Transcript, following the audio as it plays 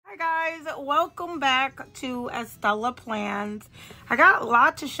Hi guys, welcome back to Estella Plans. I got a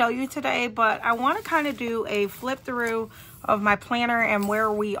lot to show you today, but I want to kind of do a flip through of my planner and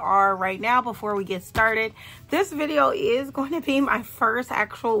where we are right now before we get started. This video is going to be my first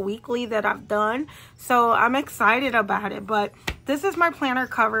actual weekly that I've done, so I'm excited about it. But this is my planner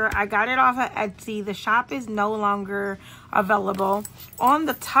cover. I got it off of Etsy. The shop is no longer available. On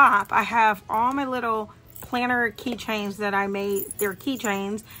the top, I have all my little planner keychains that I made. They're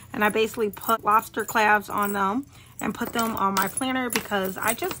keychains, and I basically put lobster claws on them and put them on my planner because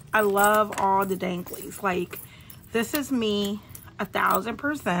I love all the danglies. Like, this is me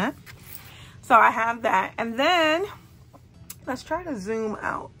 1000%. So I have that, and then let's try to zoom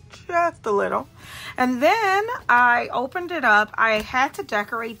out just a little. And then I opened it up. I had to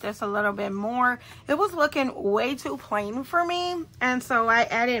decorate this a little bit more. It was looking way too plain for me, and so I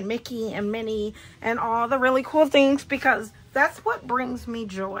added Mickey and Minnie and all the really cool things because that's what brings me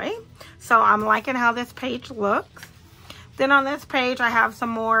joy. So I'm liking how this page looks. Then on this page I have some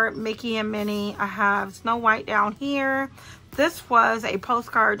more Mickey and Minnie. I have Snow White down here. This was a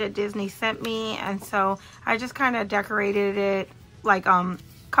postcard that Disney sent me, and so I just kind of decorated it, like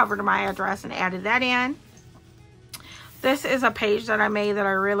covered my address and added that in. This is a page that I made that I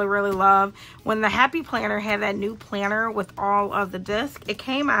really love. When the Happy Planner had that new planner with all of the discs, it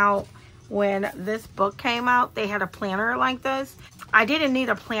came out when this book came out. They had a planner like this. I didn't need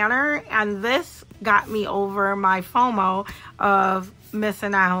a planner, and this got me over my FOMO of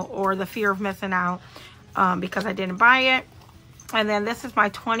missing out, or the fear of missing out, because I didn't buy it. And then this is my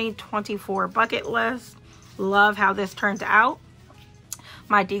 2024 bucket list. Love how this turned out.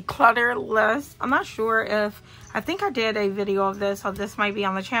 My declutter list. I'm not sure if, I think I did a video of this, so this might be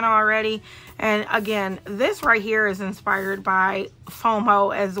on the channel already. And again, this right here is inspired by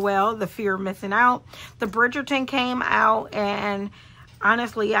FOMO as well, the fear of missing out. The Bridgerton came out, and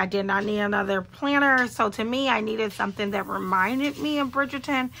honestly, I did not need another planner. So to me, I needed something that reminded me of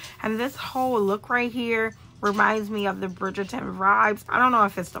Bridgerton. And this whole look right here reminds me of the Bridgerton vibes. I don't know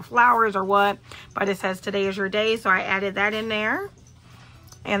if it's the flowers or what, but it says today is your day, so I added that in there.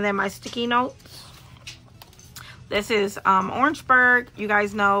 And then my sticky notes. This is Orangeburg. You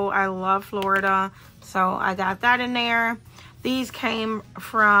guys know I love Florida, so I got that in there. These came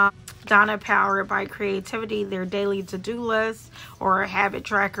from Donna Powered by Creativity, their daily to-do list or habit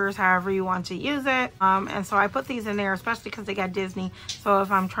trackers, however you want to use it. And so I put these in there, especially because they got Disney. So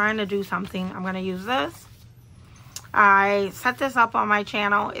if I'm trying to do something, I'm going to use this. I set this up on my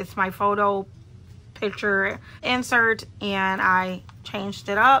channel. It's my photo picture insert, and I changed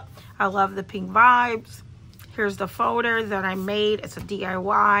it up. I love the pink vibes. Here's the folder that I made. It's a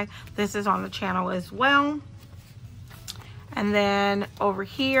DIY. This is on the channel as well. And then over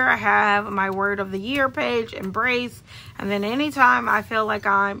here I have my word of the year page, embrace. And then anytime I feel like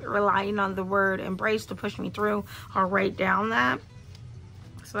I'm relying on the word embrace to push me through, I'll write down that.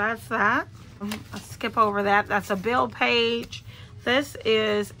 So that's that. Let's skip over that. That's a bill page. This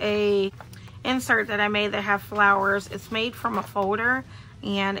is a insert that I made that have flowers. It's made from a folder,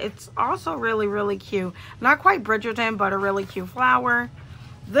 and it's also really cute. Not quite Bridgerton, but a really cute flower.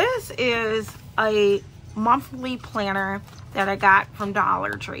 This is a monthly planner that I got from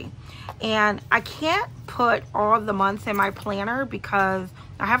Dollar Tree, and I can't put all the months in my planner because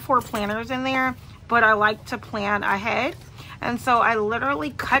I have 4 planners in there, but I like to plan ahead. And so I literally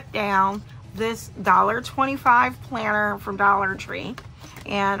cut down this $1.25 planner from Dollar Tree,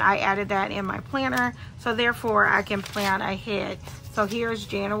 and I added that in my planner, so therefore I can plan ahead. So here's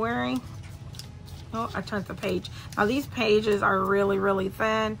January. Oh, I turned the page. Now these pages are really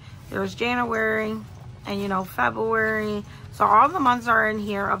thin. There's January and, you know, February. So all the months are in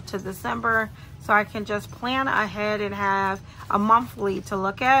here up to December, so I can just plan ahead and have a monthly to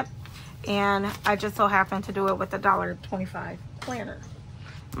look at. And I just so happen to do it with the $1.25 planner.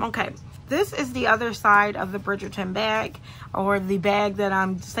 Okay, this is the other side of the Bridgerton bag, or the bag that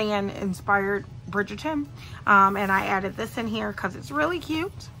I'm saying inspired Bridgerton. And I added this in here because it's really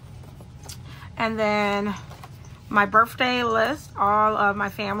cute. And then my birthday list, all of my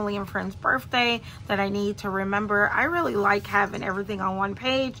family and friends' birthday that I need to remember. I really like having everything on one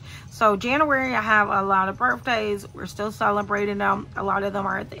page. So January, I have a lot of birthdays. We're still celebrating them. A lot of them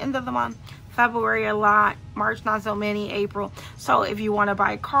are at the end of the month. February a lot, March not so many, April. So if you want to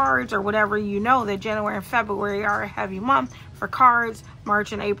buy cards or whatever, you know that January and February are a heavy month for cards.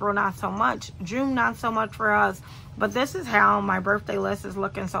 March and April not so much. June not so much for us. But this is how my birthday list is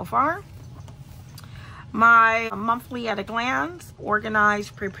looking so far. My monthly at a glance, organize,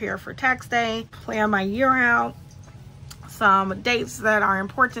 prepare for tax day, plan my year out. some dates that are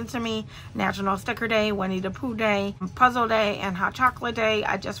important to me: National Sticker Day, Winnie the Pooh Day, Puzzle Day, and Hot Chocolate Day.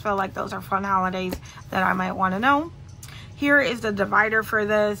 I just feel like those are fun holidays that I might want to know. Here is the divider for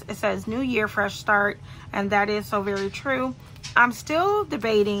this. It says New Year, Fresh Start, and that is so very true. I'm still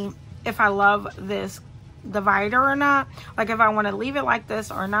debating if I love this divider or not, like if I want to leave it like this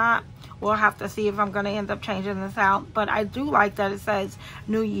or not. We'll have to see if I'm going to end up changing this out, but I do like that it says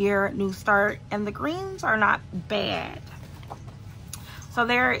New Year, New Start, and the greens are not bad. So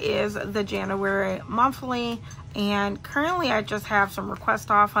there is the January monthly, and currently I just have some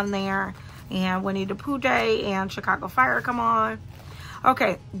request off on there, and Winnie the Pooh Day and Chicago Fire come on.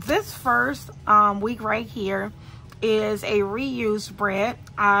 Okay, this first week right here is a reuse spread.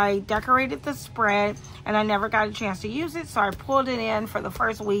 I decorated the spread and I never got a chance to use it, so I pulled it in for the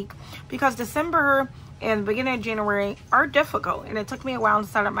first week because December and the beginning of January are difficult, and it took me a while to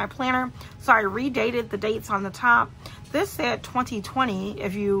set up my planner, so I redated the dates on the top. This said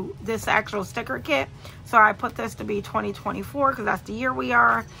 2020 this actual sticker kit, so I put this to be 2024 because that's the year we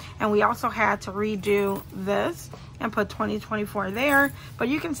are, and we also had to redo this and put 2024 there. But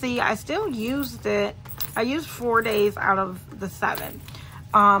you can see I still used it. I used 4 days out of the 7.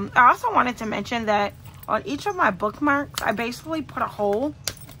 I also wanted to mention that on each of my bookmarks, I basically put a hole.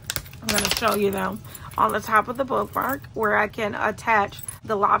 I'm going to show you them on the top of the bookmark where I can attach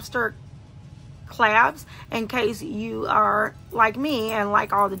the lobster clasps in case you are like me and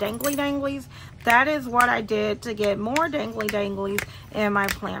like all the dangly danglies. That is what I did to get more dangly danglies in my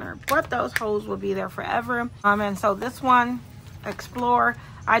planner, but those holes will be there forever. And so this one, Explore,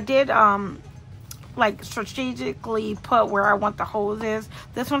 I did like strategically put where I want the holes is.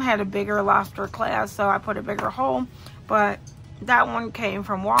 This one had a bigger lobster clasp, so I put a bigger hole, but that one came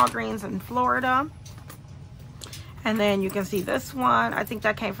from Walgreens in Florida. And then you can see this one, I think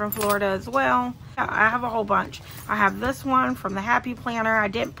that came from Florida as well. I have a whole bunch. I have this one from the Happy Planner. I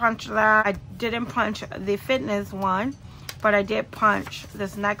didn't punch that. I didn't punch the fitness one, but I did punch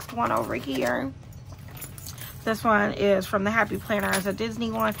this next one over here. This one is from the Happy Planner as a Disney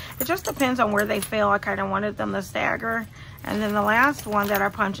one. It just depends on where they fell. I kind of wanted them to stagger. And then the last one that I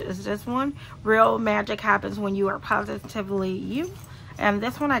punched is this one. Real magic happens when you are positively you. And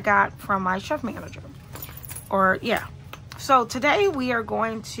this one I got from my chef manager. So today we are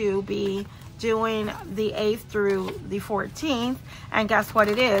going to be doing the 8th through the 14th. And guess what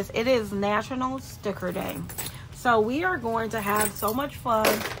it is? It is National Sticker Day. So we are going to have so much fun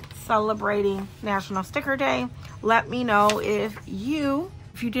celebrating National Sticker Day. Let me know if you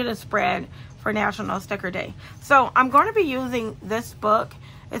did a spread for National Sticker Day. So I'm going to be using this book.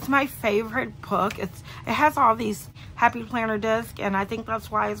 It's my favorite book. It has all these Happy Planner discs, and I think that's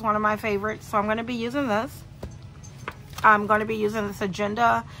why it's one of my favorites. So I'm going to be using this. I'm going to be using this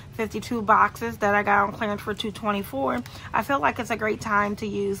Agenda 52 boxes that I got on clearance for $224. I feel like it's a great time to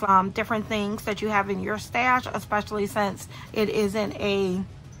use different things that you have in your stash, especially since it isn't a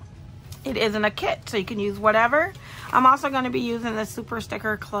kit, so you can use whatever. I'm also going to be using the Super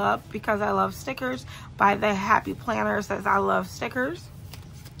Sticker Club because I love stickers by the Happy Planner. Says I love stickers.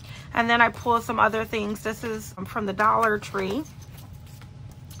 And then I pulled some other things. This is from the Dollar Tree.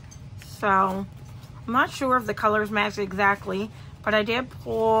 So I'm not sure if the colors match exactly, but I did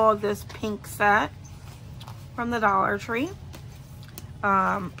pull this pink set from the Dollar Tree.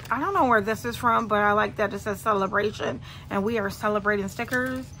 I don't know where this is from, but I like that it says celebration, and we are celebrating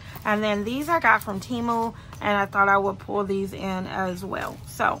stickers. And then these I got from Temu, and I thought I would pull these in as well.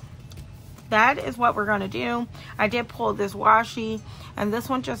 So that is what we're going to do. I did pull this washi, and this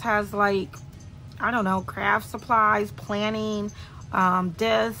one just has, like, I don't know, craft supplies, planning,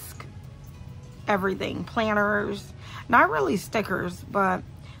 disc, everything, planners, not really stickers, but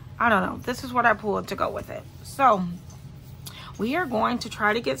I don't know. This is what I pulled to go with it. So we are going to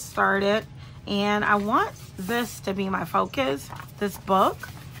try to get started, and I want this to be my focus, this book.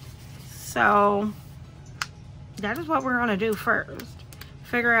 So that is what we're going to do first.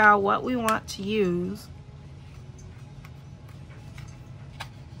 Figure out what we want to use.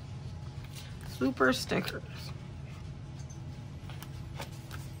 Super stickers.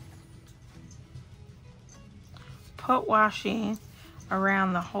 Put washi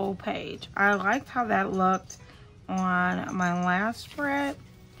around the whole page. I liked how that looked on my last spread,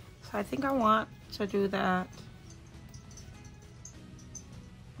 so I think I want to do that.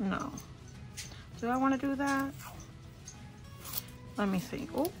 No. Do I want to do that? Let me see.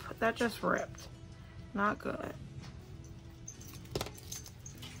 Oop, that just ripped. Not good.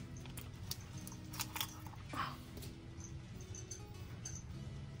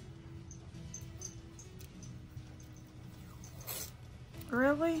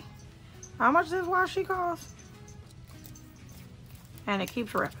 Really? How much does washi cost? and it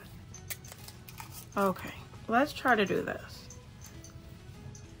keeps ripping. Okay, let's try to do this.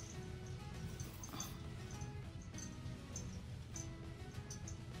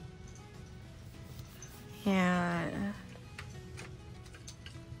 And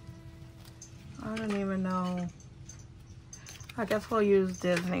I don't even know. I guess we'll use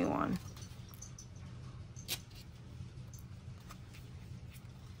Disney one.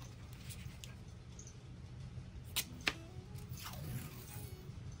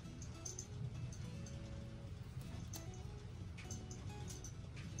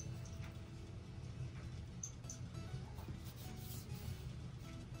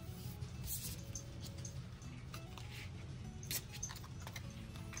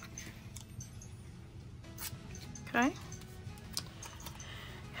 Okay.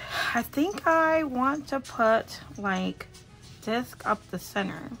 I think I want to put like disc up the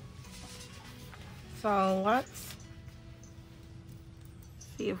center. So let's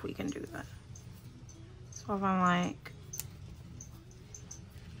see if we can do that. So if I'm like,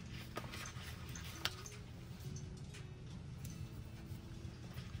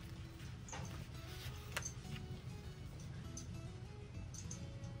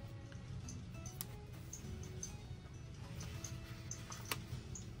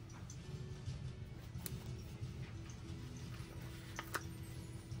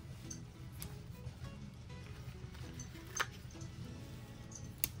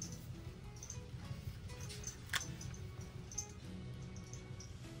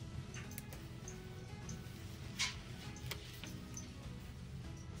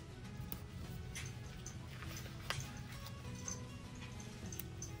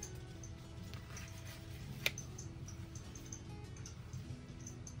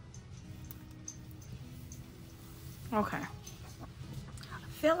 okay. I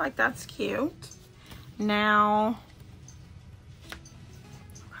feel like that's cute. Now,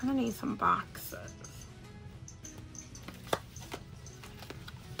 I kind of need some boxes.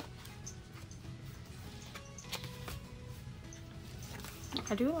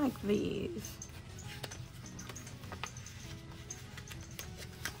 I do like these.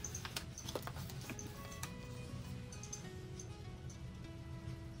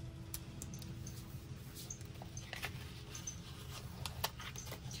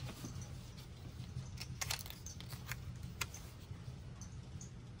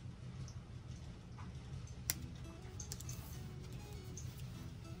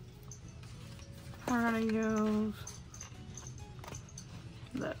 We're gonna use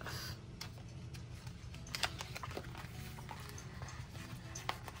this.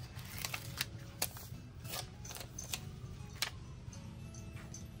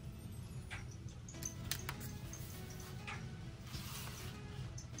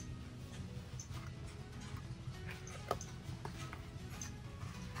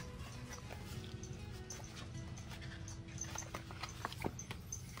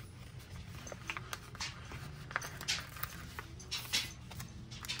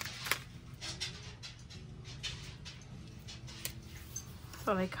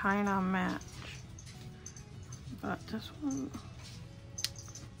 So they kind of match, but this one,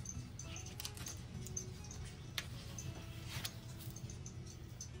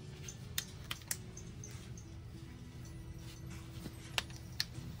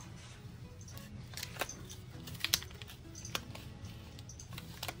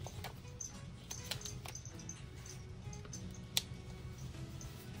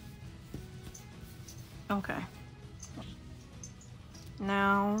 okay.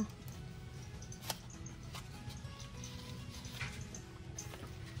 Now,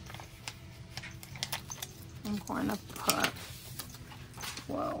 I'm going to put,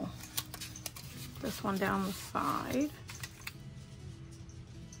 whoa, this one down the side.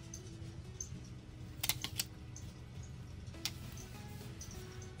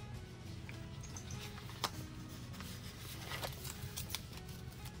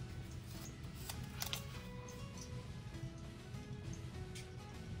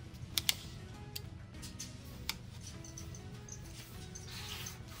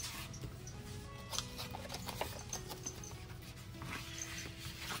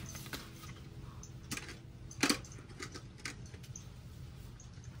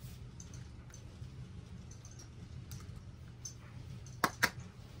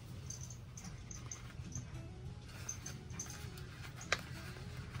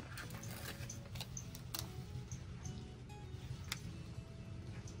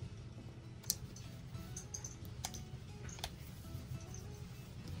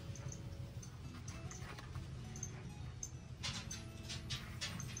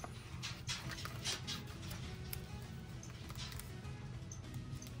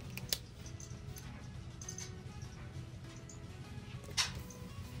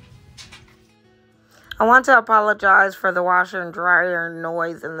 I want to apologize for the washer and dryer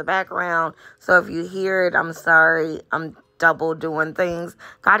noise in the background. So if you hear it, I'm sorry. I'm double doing things.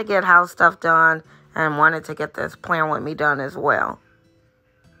 Got to get house stuff done and wanted to get this Plan With Me done as well.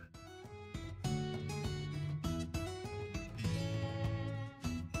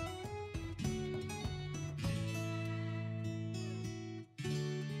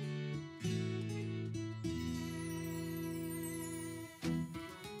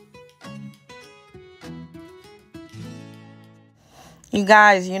 You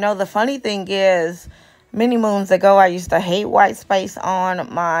guys, you know, the funny thing is, many moons ago, I used to hate white space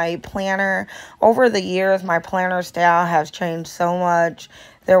on my planner. Over the years, my planner style has changed so much.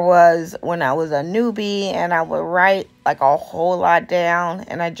 There was when I was a newbie and I would write like a whole lot down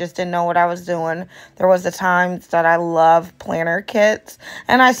and I just didn't know what I was doing. There was the times that I loved planner kits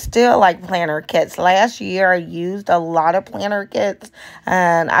and I still like planner kits. Last year, I used a lot of planner kits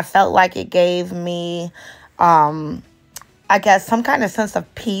and I felt like it gave me I guess some kind of sense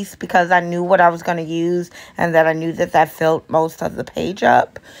of peace because I knew what I was going to use and that I knew that that filled most of the page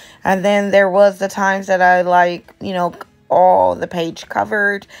up. And then there was the times that I like, you know, all the page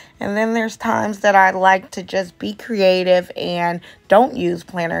covered. And then there's times that I like to just be creative and don't use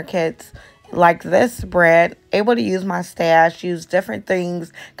planner kits. Like this spread, able to use my stash, use different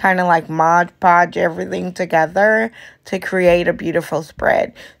things, kind of like Mod Podge everything together to create a beautiful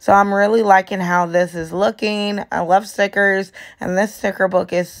spread. So I'm really liking how this is looking. I love stickers, and this sticker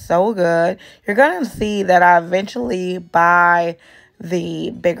book is so good. You're going to see that I eventually buy the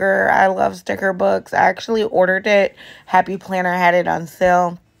bigger I Love sticker books. I actually ordered it. Happy Planner had it on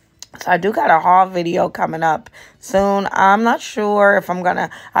sale. So I do got a haul video coming up soon. I'm not sure if I'm gonna,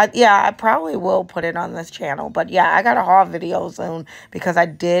 I probably will put it on this channel. But yeah, I got a haul video soon because I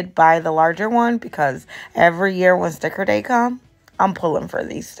did buy the larger one because every year when sticker day come, I'm pulling for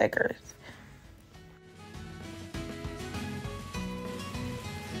these stickers.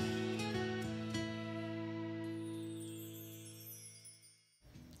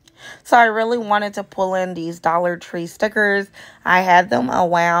 So I really wanted to pull in these Dollar Tree stickers. I had them a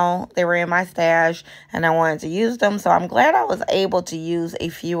while. They were in my stash and I wanted to use them. So I'm glad I was able to use a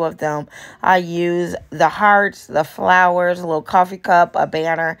few of them. I used the hearts, the flowers, a little coffee cup, a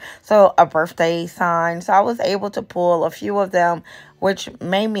banner, so a birthday sign. So I was able to pull a few of them, which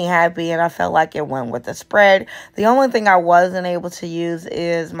made me happy and I felt like it went with the spread. The only thing I wasn't able to use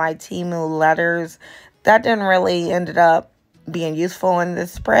is my Temu letters. That didn't really ended up being useful in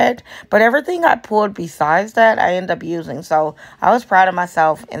this spread, but everything I pulled besides that I end up using, so I was proud of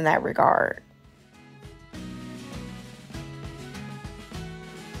myself in that regard.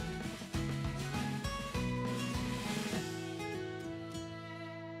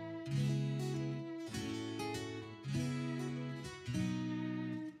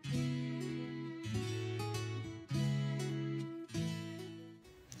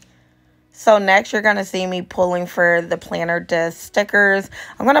 So next, you're going to see me pulling for the planner disc stickers.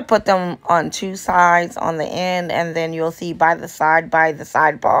 I'm going to put them on two sides on the end, and then you'll see by the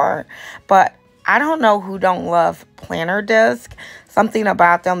sidebar. But I don't know who don't love planner disc. Something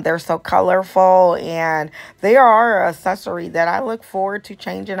about them, they're so colorful, and they are an accessory that I look forward to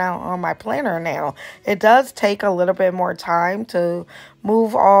changing out on my planner now. It does take a little bit more time to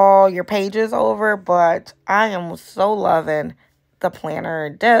move all your pages over, but I am so loving the planner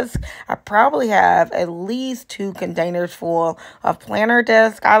disc. I probably have at least 2 containers full of planner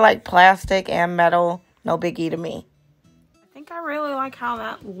disc. I like plastic and metal. No biggie to me. I think I really like how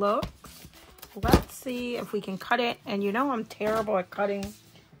that looks. Let's see if we can cut it. And you know I'm terrible at cutting.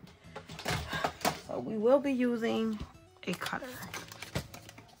 So we will be using a cutter.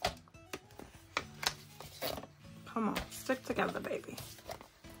 Come on, stick together, baby.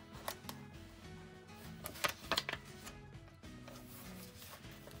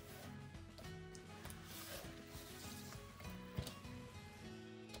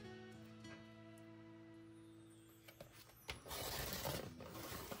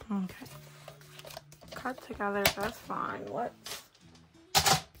 Okay, cut together, that's fine. Let's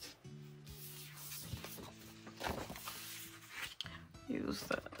use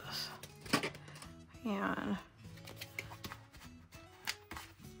this and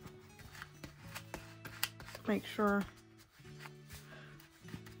make sure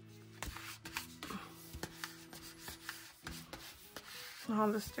all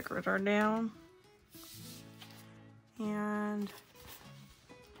the stickers are down, and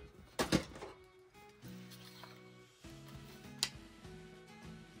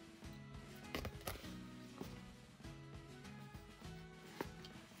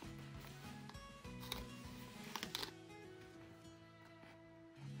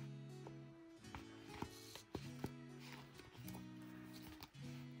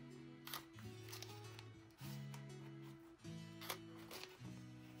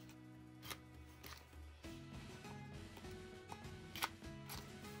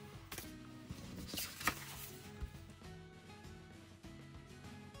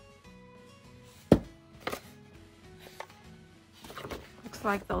Looks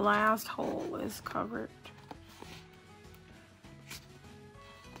like the last hole is covered.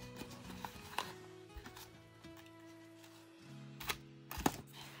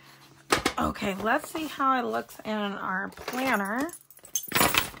 Okay, let's see how it looks in our planner.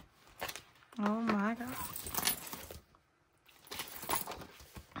 Oh my God.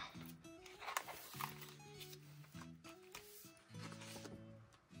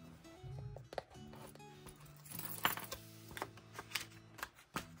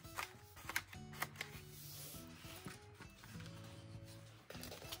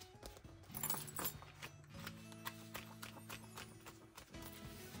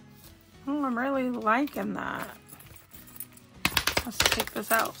 Oh, I'm really liking that. Let's take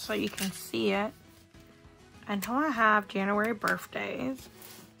this out so you can see it. I know I have January birthdays,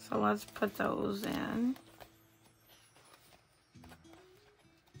 so let's put those in.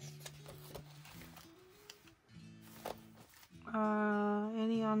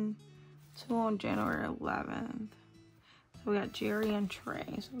 Two on January 11th. So we got Jerry and Trey.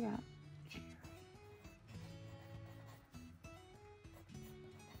 So we got Jerry.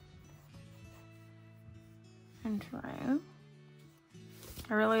 And Trey.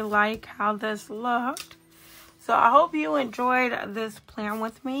 I really like how this looked. So I hope you enjoyed this plan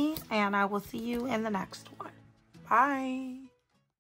with me, and I will see you in the next one. Bye.